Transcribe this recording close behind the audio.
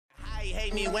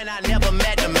hate me when I never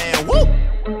met the man. Woo!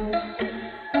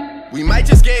 We might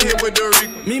just get hit with the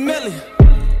Rico. Me Millie.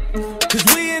 Cause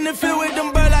we in the field with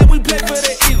them bird like we play for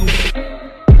the Eagles.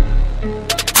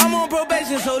 I'm on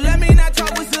probation, so let me not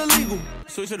talk what's illegal.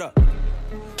 Switch it up.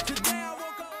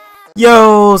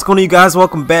 Yo, what's going on, you guys?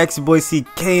 Welcome back. It's your boy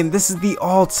CK, and this is the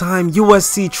all-time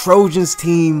USC Trojans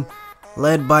team,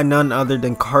 led by none other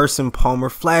than Carson Palmer.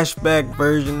 Flashback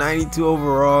version, 92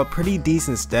 overall. Pretty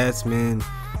decent stats, man.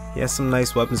 He has some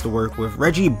nice weapons to work with.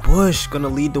 Reggie Bush gonna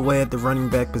lead the way at the running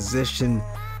back position.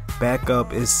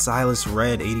 Backup is Silas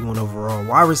Red, 81 overall.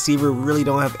 Wide receiver, we really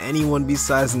don't have anyone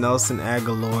besides Nelson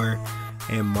Aguilar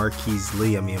and Marquise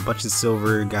Lee. I mean, a bunch of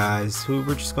silver guys who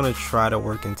we're just going to try to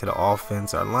work into the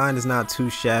offense. Our line is not too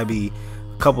shabby.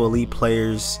 A couple elite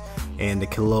players and the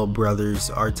Khalil brothers.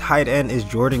 Our tight end is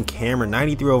Jordan Cameron,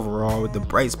 93 overall, with the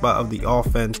bright spot of the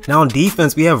offense. Now on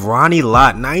defense, we have Ronnie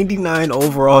Lott, 99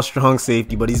 overall, strong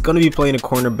safety, but he's going to be playing a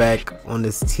cornerback on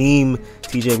this team.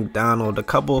 TJ McDonald, a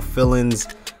couple of fill-ins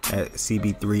at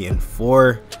CB3 and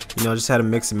 4. You know, just had a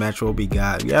mix and match what we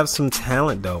got. We have some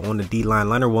talent though on the D-line.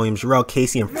 Leonard Williams, Jarrell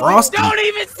Casey, and Frosty. Don't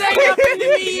even say nothing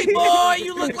to me, boy.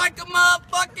 You look like a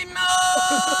motherfucking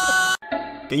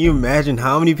Can you imagine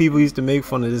how many people used to make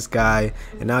fun of this guy,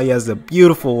 and now he has a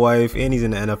beautiful wife and he's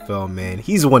in the NFL, man.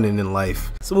 He's winning in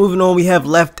life. So moving on, we have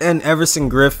left end Everson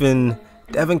Griffin,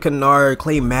 Devin Kennard,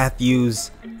 Clay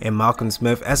Matthews, and Malcolm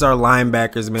Smith as our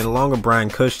linebackers, man, along with Brian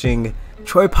Cushing,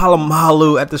 Troy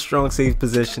Polamalu at the strong safety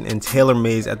position, and Taylor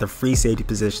Mays at the free safety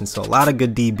position. So a lot of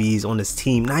good DBs on this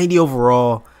team. 90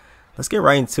 overall. Let's get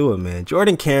right into it, man.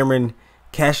 Jordan Cameron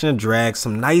cashing a drag.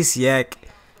 Some nice yak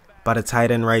by the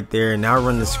tight end right there. And now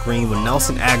running the screen with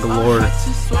Nelson Aguilar.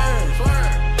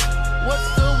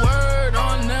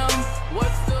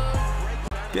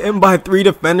 Getting by 3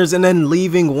 defenders and then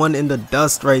leaving one in the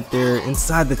dust right there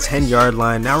inside the 10-yard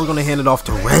line. Now we're going to hand it off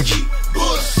to Reggie.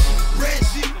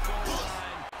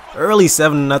 Early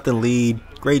 7-0 lead.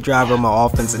 Great drive on my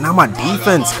offense. And now my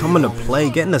defense coming to play,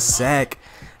 getting a sack.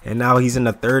 And now he's in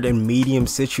the third and medium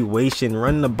situation,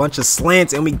 running a bunch of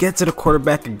slants. And we get to the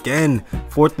quarterback again.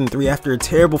 4th and 3 after a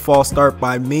terrible false start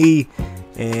by me.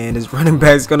 And his running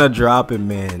back's going to drop it,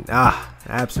 man.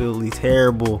 Absolutely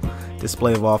terrible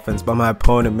display of offense by my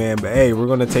opponent, man. But hey, we're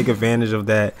going to take advantage of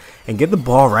that and get the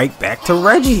ball right back to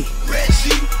Reggie.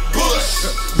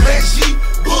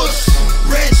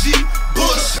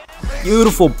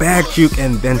 Beautiful back juke,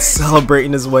 and then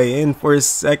celebrating his way in for his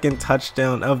second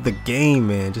touchdown of the game,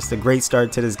 man. Just a great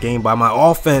start to this game by my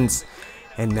offense.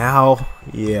 And now,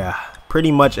 yeah,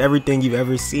 pretty much everything you've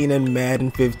ever seen in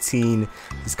Madden 15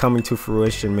 is coming to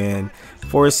fruition, man.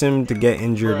 Force him to get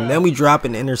injured, and then we drop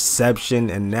an interception,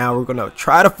 and now we're gonna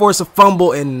try to force a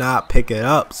fumble and not pick it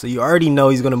up. So you already know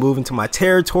he's gonna move into my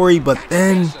territory, but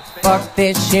then fuck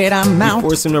this shit, I'm out.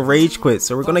 Force him to rage quit.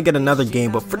 So we're gonna get another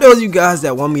game. But for those of you guys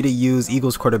that want me to use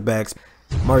Eagles quarterbacks,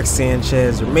 Mark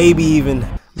Sanchez, or maybe even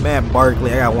Matt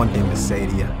Barkley, I got one thing to say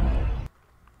to you.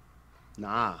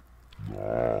 Not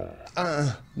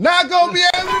gonna be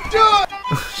able to do it.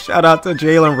 Shout out to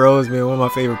Jalen Rose, man, one of my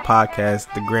favorite podcasts,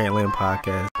 the Grantland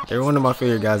podcast. They're one of my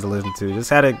favorite guys to listen to. Just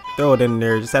had to throw it in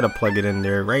there, just had to plug it in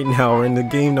there. Right now, we're in the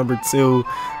game number 2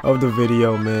 of the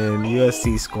video, man,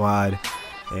 USC squad.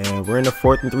 And we're in a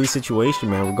 4th and 3 situation,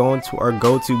 man. We're going to our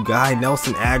go-to guy,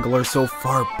 Nelson Aguilar, so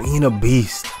far being a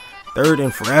beast. 3rd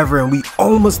and forever, and we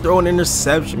almost throw an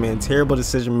interception, man. Terrible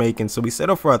decision making. So we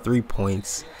settle for our 3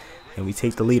 points. And we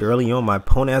take the lead early on. My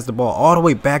opponent has the ball all the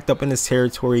way backed up in his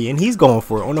territory, and he's going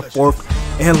for it on the 4th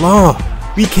and long.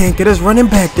 We can't get his running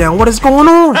back down. What is going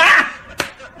on?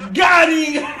 Got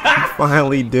him!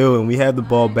 Finally do, and we have the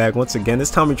ball back once again.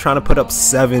 This time we're trying to put up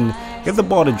 7. Get the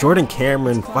ball to Jordan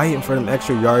Cameron, fighting for them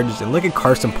extra yardage. And look at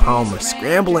Carson Palmer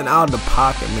scrambling out of the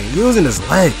pocket, man, using his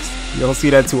legs. You don't see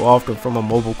that too often from a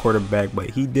mobile quarterback, but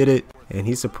he did it. And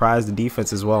he surprised the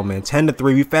defense as well, man. 10-3.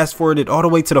 We fast forwarded all the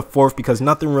way to the 4th because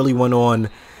nothing really went on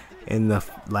in the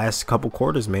last couple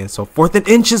quarters, man. So 4th and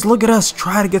inches. Look at us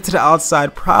try to get to the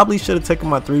outside. Probably should have taken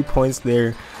my 3 points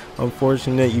there.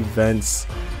 Unfortunate events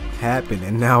happen,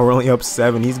 and now we're only up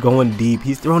 7. He's going deep.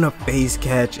 He's throwing a face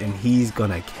catch, and he's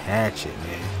gonna catch it,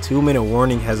 man. 2-minute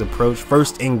warning has approached.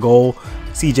 1st and goal.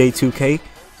 CJ2K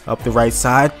up the right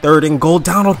side. 3rd and goal.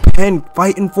 Donald Penn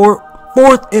fighting for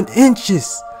 4th and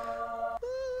inches.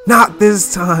 Not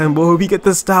this time, boy. We get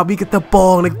the stop, we get the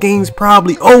ball, and the game's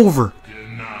probably over.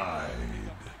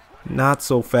 Not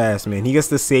so fast, man. He gets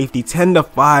the safety,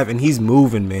 10-5, and he's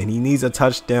moving, man. He needs a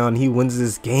touchdown. He wins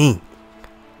this game.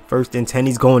 1st and 10,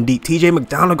 he's going deep. TJ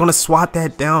McDonald gonna swat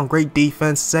that down. Great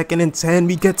defense. 2nd and 10,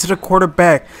 we get to the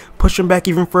quarterback. Push him back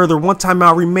even further. 1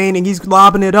 timeout remaining. He's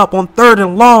lobbing it up on 3rd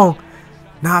and long.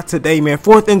 Not today, man.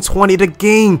 4th and 20. The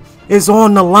game is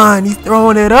on the line. He's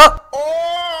throwing it up.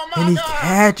 And he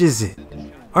catches it.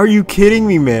 Are you kidding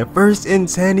me, man? 1st and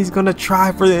 10. He's going to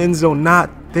try for the end zone. Not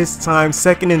this time.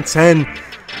 2nd and 10.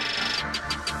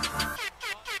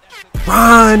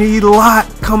 Ronnie Lott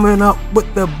coming up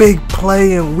with the big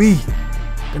play, and we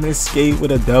gonna escape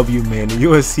with a W, man. The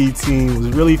USC team was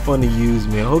really fun to use,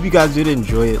 man. I hope you guys did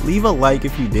enjoy it. Leave a like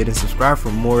if you did, and subscribe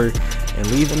for more,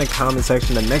 and leave in the comment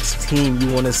section the next team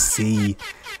you want to see,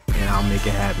 and I'll make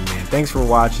it happen, man. Thanks for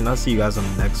watching. I'll see you guys on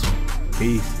the next one.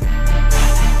 Peace.